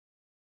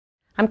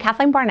I'm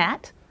Cathleen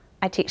Barnette.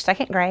 I teach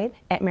second grade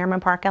at Merriman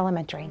Park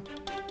Elementary.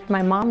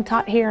 My mom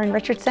taught here in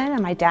Richardson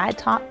and my dad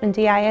taught in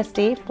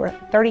DISD for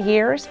 30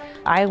 years.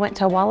 I went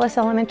to Wallace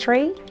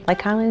Elementary,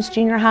 Lake Highlands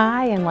Junior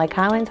High and Lake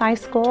Highlands High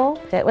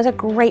School. It was a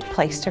great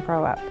place to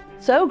grow up.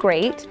 So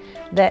great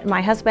that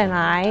my husband and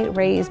I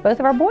raised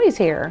both of our boys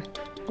here.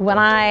 When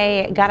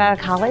I got out of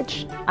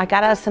college, I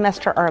got a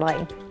semester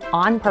early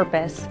on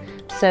purpose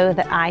so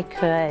that I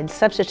could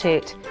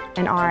substitute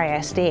in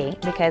RISD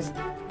because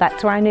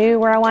that's where I knew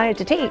where I wanted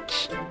to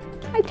teach.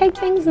 I take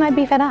things and I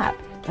beef it up.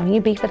 When you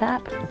beef it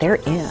up,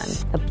 they're in.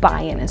 The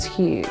buy-in is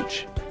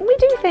huge. We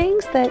do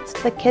things that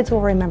the kids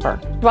will remember.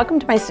 Welcome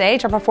to my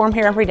stage. I perform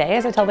here every day,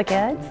 as I tell the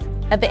kids.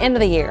 At the end of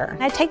the year,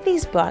 I take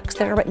these books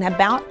that are written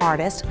about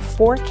artists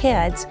for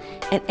kids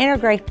and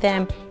integrate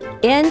them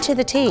into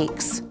the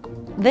TEKS.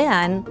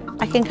 Then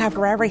I can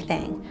cover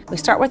everything. We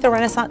start with the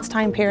Renaissance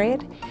time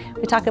period.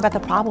 We talk about the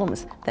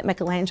problems that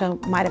Michelangelo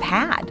might have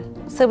had.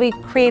 So we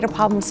create a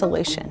problem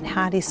solution.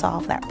 How do you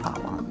solve that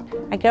problem?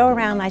 I go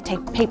around and I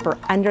take paper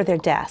under their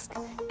desk,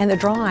 and the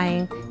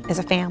drawing is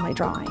a family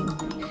drawing.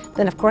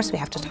 Then of course we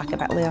have to talk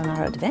about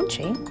Leonardo da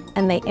Vinci,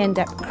 and they end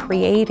up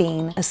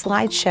creating a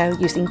slideshow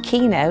using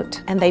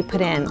Keynote, and they put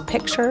in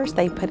pictures,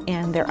 they put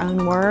in their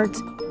own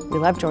words. We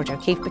love George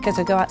O'Keeffe because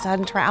we go outside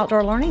into our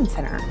outdoor learning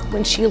center.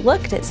 When she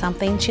looked at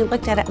something, she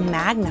looked at it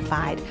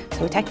magnified.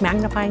 So we take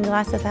magnifying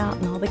glasses out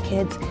and all the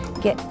kids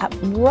get up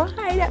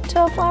right up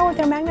to a flower with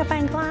their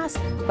magnifying glass,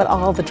 but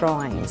all the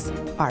drawings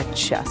are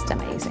just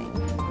amazing.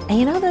 And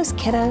you know those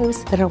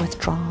kiddos that are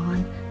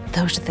withdrawn?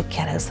 Those are the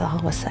kiddos that all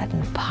of a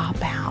sudden pop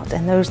out,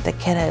 and those are the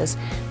kiddos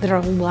that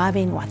are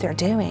loving what they're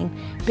doing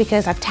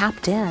because I've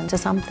tapped into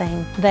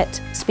something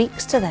that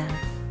speaks to them.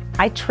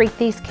 I treat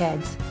these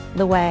kids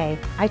the way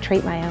I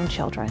treat my own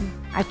children.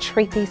 I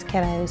treat these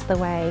kiddos the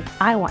way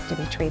I want to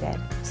be treated.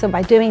 So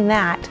by doing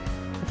that,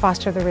 I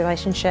foster the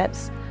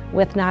relationships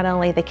with not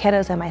only the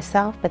kiddos and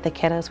myself, but the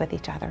kiddos with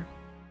each other.